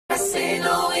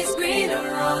grass greener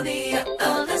on the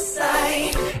other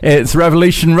side. It's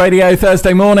Revolution Radio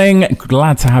Thursday morning.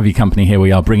 Glad to have your company here.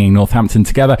 We are bringing Northampton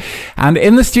together. And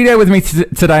in the studio with me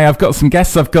today, I've got some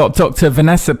guests. I've got Dr.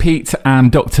 Vanessa Peat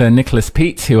and Dr. Nicholas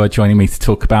Peat, who are joining me to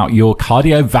talk about your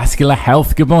cardiovascular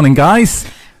health. Good morning, guys.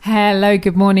 Hello,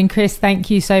 good morning, Chris. Thank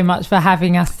you so much for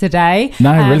having us today.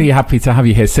 No, really happy to have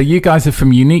you here. So you guys are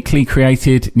from Uniquely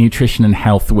Created Nutrition and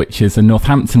Health, which is a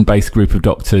Northampton-based group of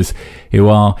doctors who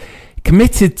are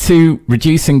committed to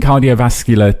reducing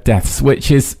cardiovascular deaths,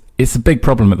 which is it's a big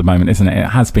problem at the moment, isn't it? It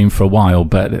has been for a while,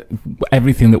 but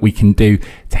everything that we can do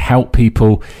to help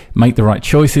people make the right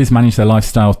choices, manage their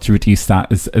lifestyle to reduce that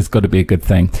has got to be a good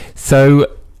thing. So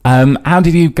how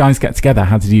did you guys get together?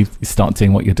 How did you start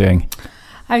doing what you're doing?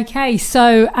 Okay,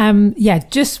 so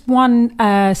just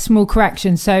one small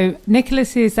correction. So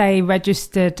Nicholas is a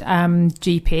registered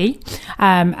GP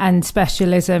and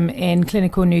specialism in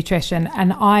clinical nutrition,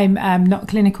 and I'm not a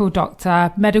clinical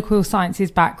doctor, medical sciences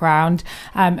background,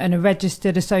 and a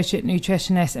registered associate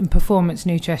nutritionist in performance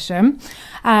nutrition.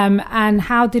 And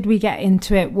how did we get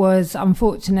into it was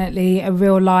unfortunately a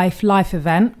real life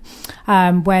event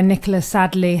where Nicholas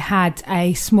sadly had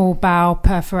a small bowel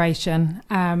perforation.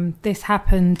 This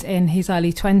happened in his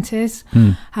early 20s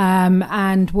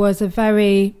and was a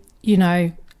very,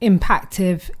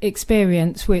 impactful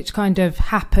experience, which kind of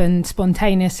happened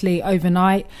spontaneously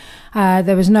overnight.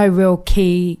 There was no real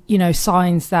key,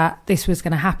 signs that this was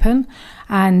going to happen.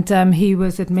 And he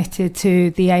was admitted to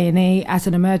the A&E as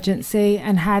an emergency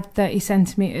and had 30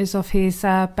 centimetres of his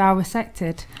bowel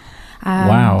resected.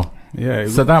 Wow. Yeah,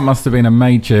 so that must have been a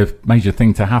major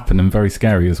thing to happen, and very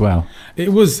scary as well.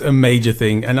 It was a major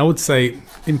thing, and I would say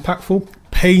impactful,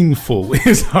 painful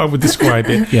is how I would describe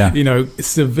it. Yeah.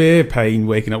 Severe pain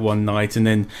waking up one night, and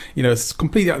then, it's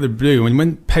completely out of the blue. And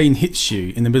when pain hits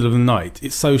you in the middle of the night,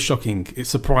 it's so shocking, it's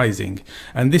surprising.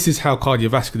 And this is how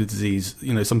cardiovascular disease,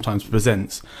 sometimes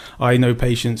presents. I know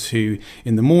patients who,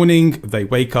 in the morning, they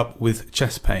wake up with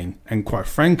chest pain. And quite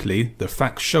frankly, the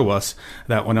facts show us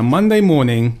that on a Monday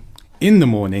morning, in the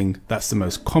morning, that's the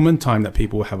most common time that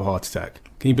people will have a heart attack.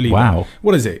 Can you believe that?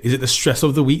 What is it? Is it the stress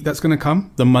of the week that's going to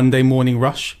come? The Monday morning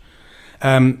rush?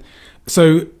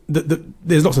 So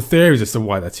there's lots of theories as to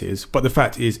why that is, but the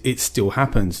fact is it still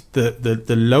happens.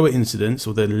 The lower incidence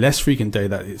or the less frequent day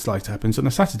that it's like to happen is on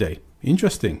a Saturday.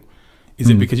 Interesting. Is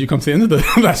it because you come to the end of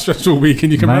that stressful week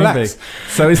and you can relax?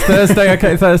 So is Thursday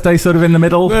okay? Thursday sort of in the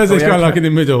middle? Thursday's kind of like in the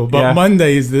middle, but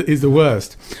Monday is the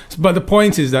worst. But the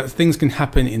point is that things can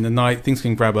happen in the night, things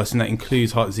can grab us, and that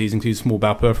includes heart disease, includes small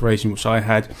bowel perforation, which I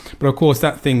had. But of course,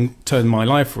 that thing turned my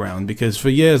life around, because for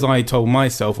years I told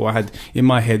myself, or I had in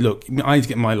my head, look, I need to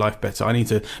get my life better. I need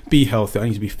to be healthy. I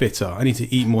need to be fitter. I need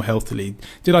to eat more healthily.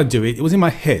 Did I do it? It was in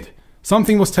my head.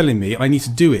 Something was telling me I need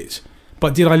to do it.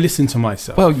 But did I listen to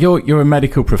myself? Well, you're a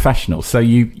medical professional, so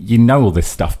you know all this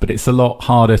stuff, but it's a lot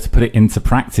harder to put it into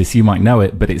practice. You might know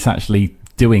it, but it's actually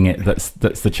doing it that's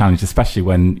the challenge, especially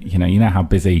when you know how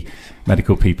busy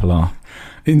medical people are.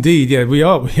 Indeed, yeah, we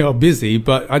are busy,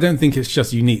 but I don't think it's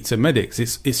just unique to medics.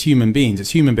 It's human beings, it's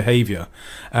human behaviour.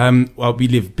 We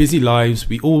live busy lives.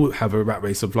 We all have a rat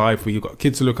race of life where you've got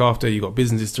kids to look after, you've got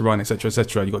businesses to run, etc.,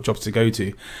 etc. You've got jobs to go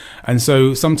to, and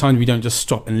so sometimes we don't just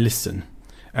stop and listen.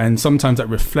 And sometimes that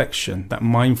reflection, that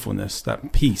mindfulness,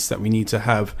 that peace that we need to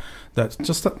have, that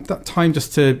time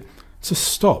just to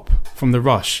stop from the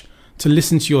rush, to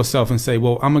listen to yourself and say,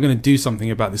 well, am I going to do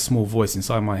something about this small voice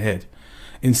inside my head?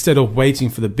 Instead of waiting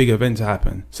for the big event to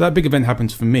happen. So that big event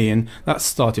happened for me, and that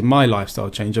started my lifestyle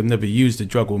change. I've never used a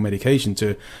drug or medication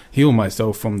to heal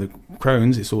myself from the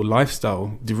Crohn's. It's all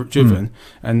lifestyle driven,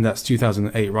 and that's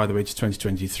 2008 right the way to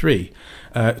 2023,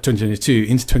 2022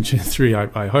 into 2023.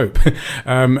 I hope,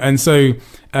 and so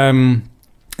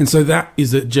that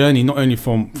is a journey not only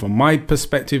from my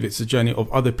perspective. It's a journey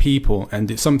of other people,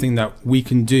 and it's something that we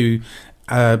can do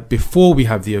before we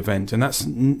have the event, and that's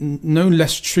no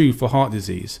less true for heart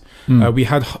disease. We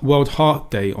had World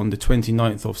Heart Day on the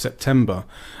 29th of September,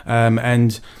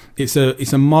 and it's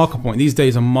a marker point. These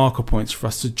days are marker points for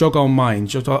us to jog our mind,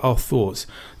 jog our thoughts.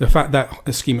 The fact that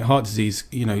ischemic heart disease,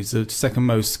 is the second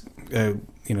most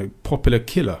popular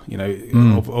killer,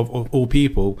 of all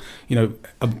people.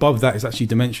 Above that is actually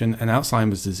dementia and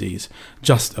Alzheimer's disease,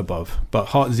 just above. But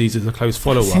heart disease is a close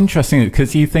follow-up. It's interesting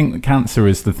because you think that cancer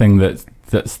is the thing that's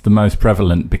the most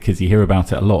prevalent because you hear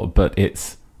about it a lot, but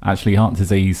it's actually heart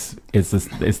disease is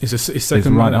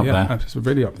right up there. It's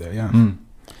really up there, yeah.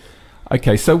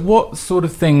 Okay, so what sort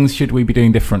of things should we be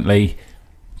doing differently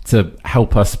to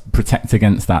help us protect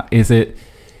against that? Is it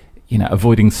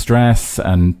avoiding stress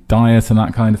and diet and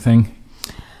that kind of thing?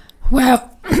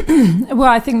 Well, Well,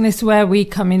 I think this is where we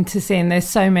come into seeing there's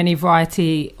so many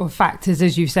variety of factors.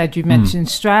 As you said, you mentioned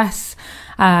stress.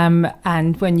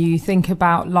 And when you think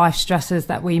about life stresses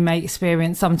that we may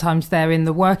experience, sometimes they're in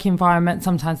the work environment,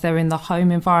 sometimes they're in the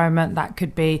home environment. That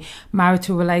could be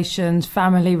marital relations,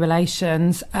 family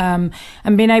relations, and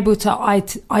being able to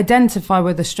identify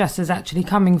where the stress is actually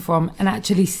coming from and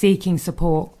actually seeking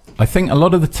support. I think a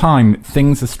lot of the time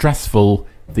things are stressful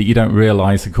that you don't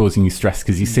realize are causing you stress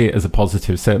because you see it as a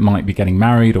positive. So it might be getting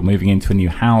married or moving into a new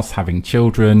house, having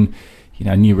children,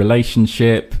 a new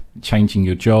relationship, changing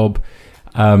your job.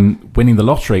 Winning the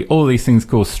lottery, all these things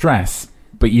cause stress,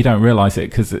 but you don't realize it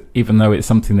because even though it's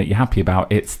something that you're happy about,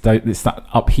 it's that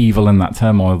upheaval and that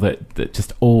turmoil that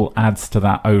just all adds to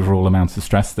that overall amount of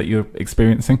stress that you're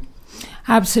experiencing.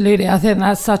 Absolutely. I think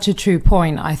that's such a true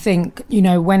point. I think,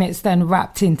 when it's then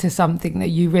wrapped into something that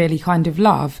you really kind of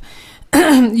love,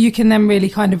 you can then really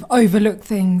kind of overlook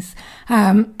things.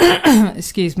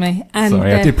 Excuse me. And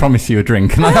sorry, I did promise you a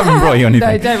drink and I haven't brought you anything.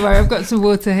 No, don't worry, I've got some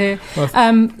water here.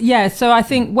 So I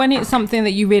think when it's something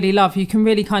that you really love, you can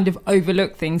really kind of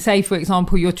overlook things. Say, for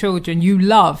example, your children, you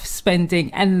love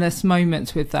spending endless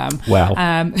moments with them. Well,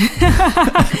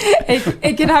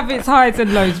 it can have its highs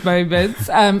and lows moments.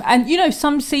 And,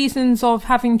 some seasons of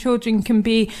having children can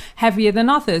be heavier than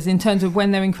others in terms of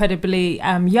when they're incredibly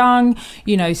young,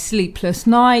 sleepless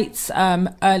nights,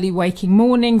 early waking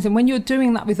mornings. And when you're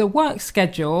doing that with a work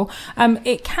schedule,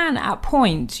 it can at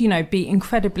points, be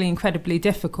incredibly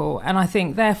difficult. And I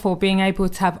think therefore being able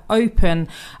to have open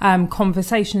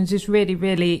conversations is really,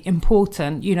 really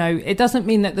important. It doesn't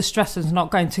mean that the stress is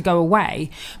not going to go away,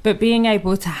 but being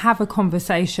able to have a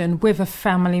conversation with a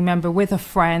family member, with a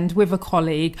friend, with a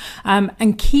colleague,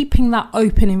 and keeping that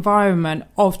open environment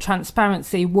of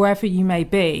transparency wherever you may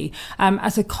be,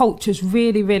 as a culture is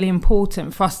really, really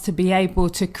important for us to be able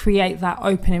to create that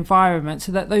open environment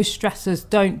so that those stressors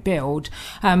don't build,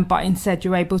 but instead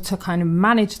you're able to kind of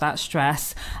manage that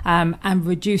stress and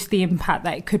reduce the impact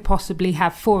that it could possibly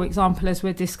have, for example, as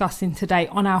we're discussing today,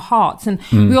 on our hearts. And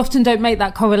we often don't make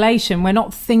that correlation. We're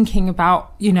not thinking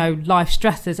about, life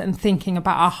stresses and thinking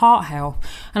about our heart health.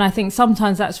 And I think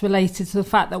sometimes that's related to the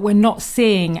fact that we're not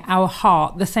seeing our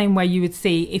heart the same way you would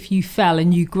see if you fell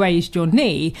and you grazed your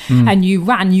knee and you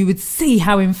ran, you would see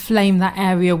how inflamed that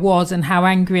area was and how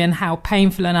angry and how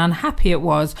painful and unhappy it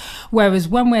was. Whereas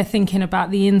when we're thinking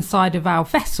about the inside of our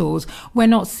vessels, we're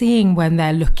not seeing when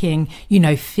they're looking,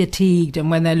 fatigued and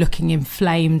when they're looking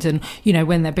inflamed and,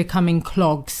 when they're becoming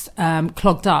clogged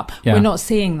up. Yeah. We're not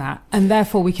seeing that. And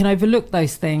therefore we can overlook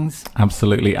those things.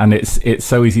 Absolutely. And it's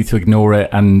so easy to ignore it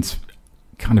and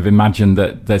kind of imagine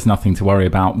that there's nothing to worry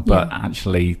about, but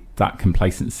actually that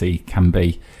complacency can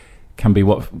be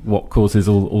what causes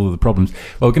all of the problems.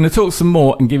 Well, we're going to talk some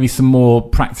more and give you some more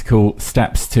practical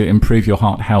steps to improve your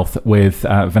heart health with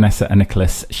Vanessa and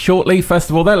Nicholas shortly. First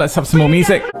of all, though, let's have some more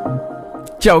music.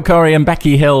 Joel Corey and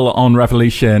Becky Hill on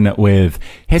Revolution with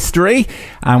History.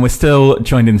 And we're still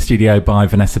joined in the studio by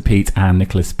Vanessa Peat and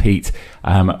Nicholas Peat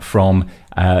from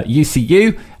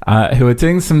UCU, who are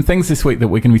doing some things this week that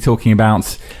we're going to be talking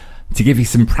about to give you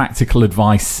some practical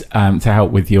advice to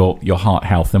help with your heart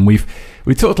health. And we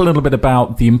talked a little bit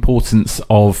about the importance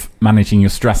of managing your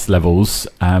stress levels,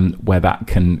 where that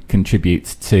can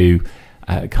contribute to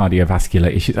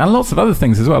cardiovascular issues and lots of other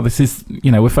things as well. This is,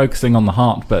 we're focusing on the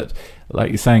heart, but like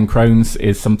you're saying, Crohn's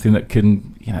is something that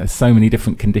can, so many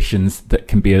different conditions that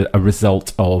can be a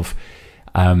result of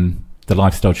the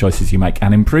lifestyle choices you make,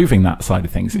 and improving that side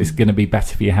of things is going to be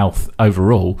better for your health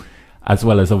overall, as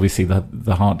well as obviously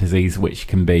the heart disease, which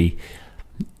can be,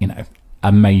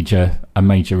 a major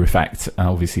effect,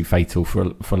 obviously fatal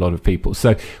for a lot of people.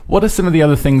 So what are some of the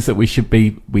other things that we should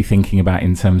be thinking about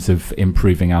in terms of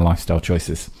improving our lifestyle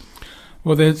choices?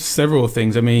 Well, there's several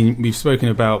things. I mean, we've spoken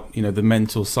about, the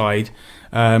mental side.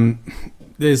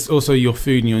 There's also your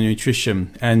food and your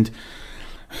nutrition. And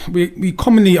we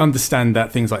commonly understand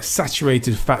that things like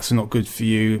saturated fats are not good for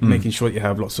you, making sure that you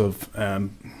have lots of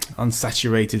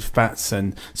unsaturated fats,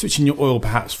 and switching your oil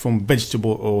perhaps from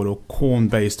vegetable oil or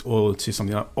corn-based oil to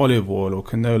something like olive oil or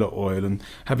canola oil, and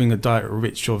having a diet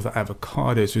rich of the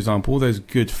avocados, for example, all those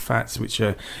good fats which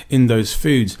are in those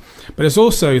foods. But it's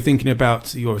also thinking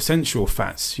about your essential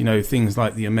fats, things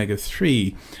like the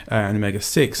omega-3 and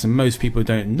omega-6, and most people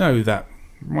don't know that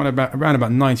around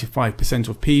about 95%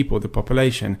 of people, the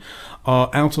population, are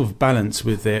out of balance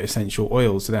with their essential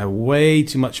oils. So they have way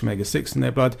too much omega-6 in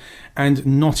their blood and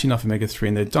not enough omega-3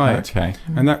 in their diet. Okay.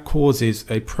 And that causes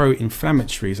a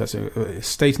pro-inflammatory, so that's a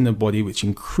state in the body which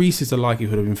increases the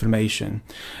likelihood of inflammation.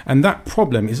 And that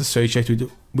problem is associated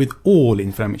with with all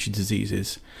inflammatory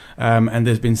diseases. And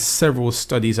there's been several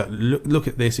studies that look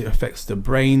at this. It affects the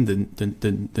brain,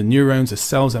 the neurons, the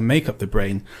cells that make up the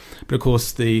brain. But of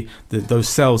course, those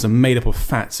cells are made up of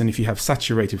fats. And if you have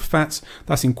saturated fats,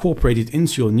 that's incorporated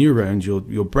into your neurons,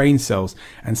 your brain cells.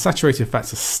 And saturated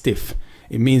fats are stiff.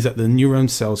 It means that the neuron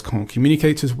cells can't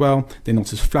communicate as well. They're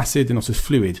not as flaccid, they're not as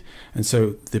fluid. And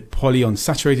so the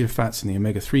polyunsaturated fats and the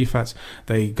omega-3 fats,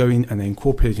 they go in and they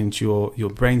incorporate into your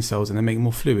brain cells and they make it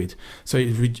more fluid. So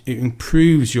it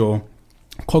improves your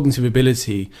cognitive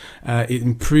ability. It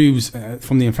improves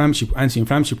from the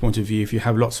anti-inflammatory point of view. If you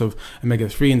have lots of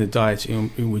omega-3 in the diet,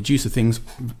 it will reduce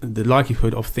the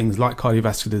likelihood of things like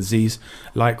cardiovascular disease,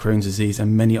 like Crohn's disease,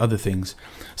 and many other things.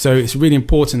 So it's really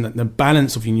important that the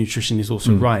balance of your nutrition is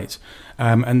also right.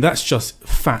 And that's just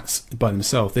fats by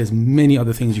themselves. There's many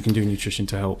other things you can do in nutrition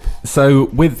to help. So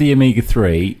with the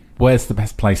omega-3, where's the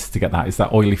best place to get that? Is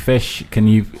that oily fish?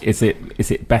 Is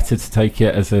it better to take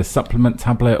it as a supplement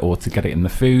tablet or to get it in the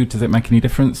food? Does it make any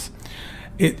difference?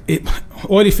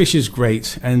 Oily fish is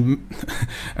great, and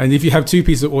if you have 2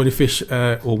 pieces of oily fish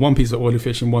or 1 piece of oily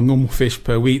fish and 1 normal fish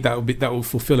per week, that will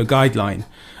fulfill a guideline.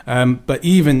 But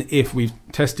even if we've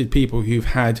tested people who've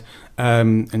had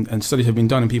and studies have been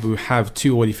done on people who have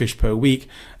 2 oily fish per week,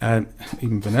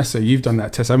 even Vanessa, you've done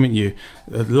that test, haven't you?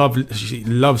 She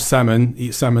loves salmon,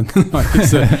 eats salmon like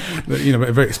it's a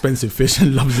very expensive fish,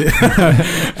 and loves it,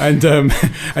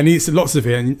 and eats lots of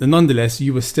it, and nonetheless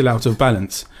you were still out of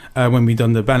balance when we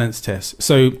done the balance test.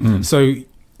 So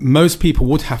most people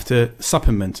would have to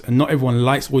supplement, and not everyone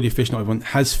likes oily fish, not everyone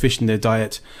has fish in their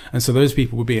diet, and so those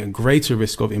people would be at greater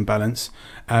risk of imbalance.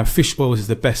 Fish oils is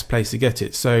the best place to get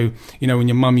it. So when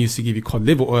your mum used to give you cod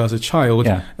liver oil as a child,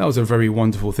 that was a very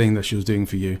wonderful thing that she was doing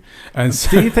for you. And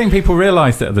so, do you think people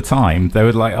realised it at the time? They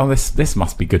were like, oh, this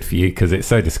must be good for you because it's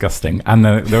so disgusting, and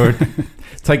they were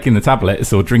taking the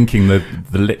tablets or drinking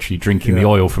literally drinking the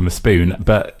oil from a spoon,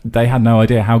 but they had no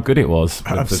idea how good it was.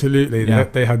 Absolutely.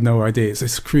 They had no idea. It's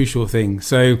a crucial thing.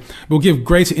 So we'll give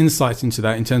greater insights into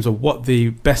that in terms of what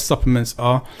the best supplements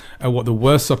are, what the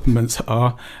worst supplements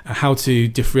are, how to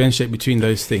differentiate between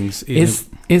those things.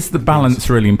 Is the balance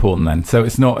really important then? So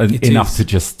it's not enough to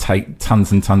just take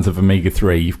tons and tons of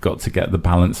omega-3. You've got to get the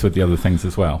balance with the other things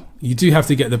as well. You do have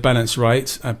to get the balance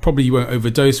right. Probably you won't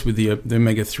overdose with the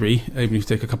omega-3, even if you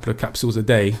take a couple of capsules a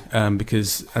day,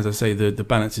 because, as I say, the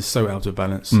balance is so out of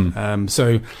balance.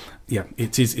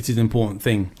 It is an important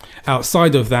thing.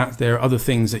 Outside of that, there are other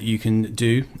things that you can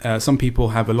do. Some people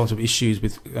have a lot of issues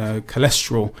with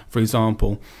cholesterol, for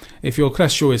example. If your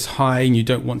cholesterol is high and you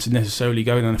don't want to necessarily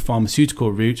go down a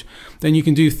pharmaceutical route, then you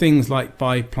can do things like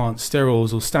buy plant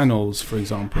sterols or stanols, for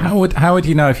example. How would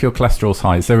you know if your cholesterol's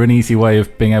high? Is there an easy way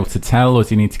of being able to tell, or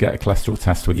do you need to get a cholesterol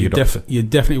test with your doctor? You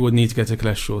definitely would need to get a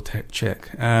cholesterol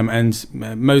check. And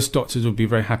most doctors would be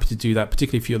very happy to do that,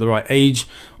 particularly if you're the right age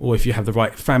or if you have the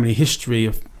right family history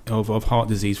of heart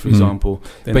disease, for example.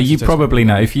 But you probably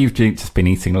know, if you've just been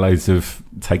eating loads of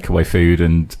takeaway food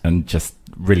and just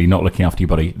really not looking after your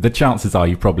body, the chances are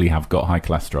you probably have got high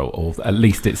cholesterol, or at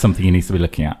least it's something you need to be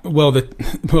looking at. Well,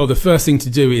 the first thing to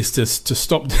do is to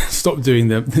stop doing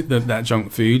that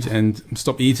junk food and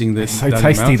stop eating this. It's so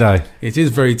tasty though. It is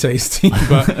very tasty,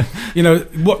 but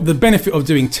what the benefit of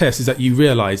doing tests is that you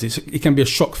realise it can be a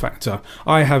shock factor.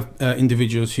 I have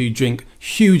individuals who drink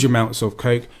huge amounts of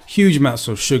Coke, huge amounts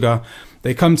of sugar.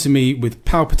 They come to me with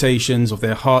palpitations of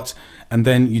their heart, and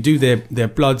then you do their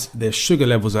bloods, their sugar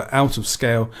levels are out of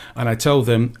scale, and I tell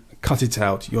them, cut it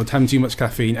out, you're having too much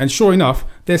caffeine, and sure enough,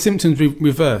 their symptoms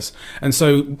reverse. And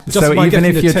so even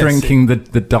if you're drinking the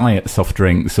diet soft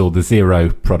drinks or the zero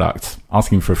product,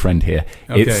 asking for a friend here,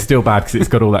 it's still bad because it's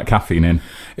got all that caffeine in.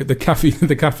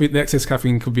 The excess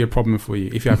caffeine could be a problem for you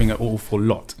if you're having an awful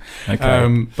lot.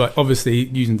 But obviously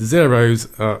using the zeros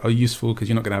are useful because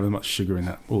you're not going to have as much sugar in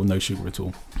that, or no sugar at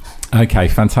all. Okay,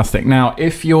 fantastic. Now,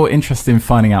 if you're interested in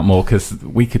finding out more, because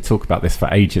we could talk about this for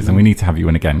ages, and we need to have you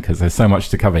in again because there's so much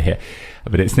to cover here,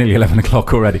 but it's nearly 11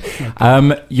 o'clock already.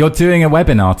 You're doing a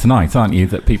webinar tonight, aren't you,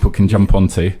 that people can jump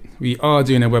onto? We are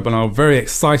doing a webinar. Very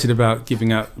excited about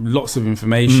giving out lots of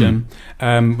information.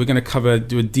 We're going to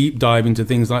do a deep dive into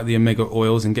things like the omega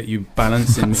oils and get you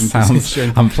balanced in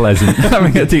position. Unpleasant.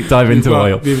 Having a deep dive into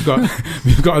oil. We've got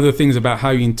other things about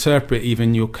how you interpret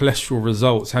even your cholesterol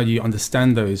results. How do you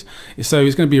understand those? So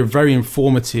it's going to be a very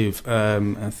informative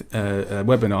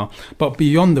webinar. But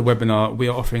beyond the webinar, we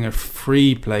are offering a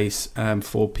free place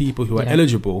for people who are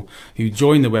eligible, who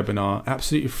join the webinar,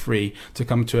 absolutely free, to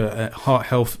come to a Heart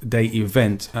Health Day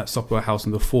event at Stockwell House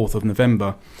on the 4th of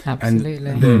November. Absolutely.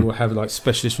 And they will have like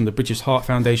specialists from the British Heart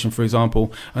Foundation, for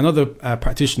example, and other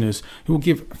practitioners who will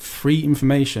give free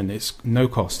information. It's no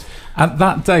cost. At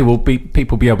that day, will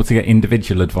people be able to get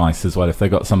individual advice as well if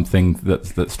they've got something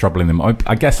that's troubling them?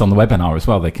 I guess on the webinar as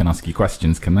well, they can ask you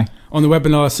questions, can they? On the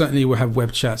webinar, certainly we'll have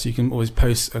web chats. You can always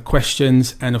post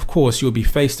questions. And of course, you'll be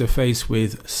face-to-face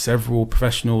with several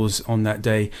professionals on that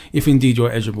day, if indeed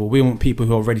you're eligible. We want people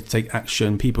who are ready to take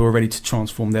action, people who are ready to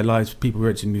transform their lives, people who are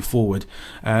ready to move forward.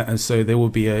 And so there will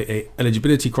be a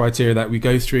eligibility criteria that we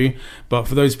go through. But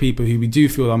for those people who we do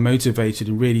feel are motivated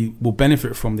and really will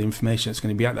benefit from the information that's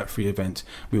going to be at that free event,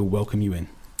 we will welcome you in.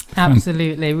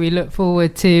 Absolutely. We look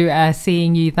forward to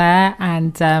seeing you there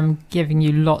and giving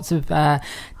you lots of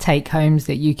take homes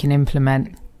that you can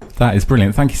implement. That is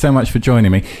brilliant. Thank you so much for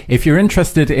joining me. If you're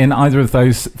interested in either of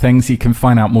those things, you can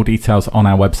find out more details on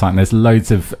our website, and there's loads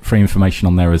of free information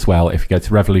on there as well. If you go to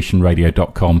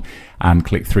revolutionradio.com and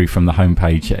click through from the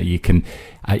homepage, you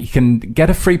can get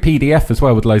a free PDF as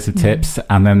well with loads of tips,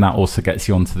 and then that also gets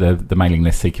you onto the mailing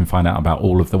list, so you can find out about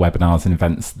all of the webinars and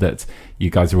events that you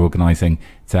guys are organising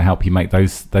to help you make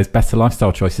those better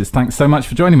lifestyle choices. Thanks so much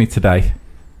for joining me today.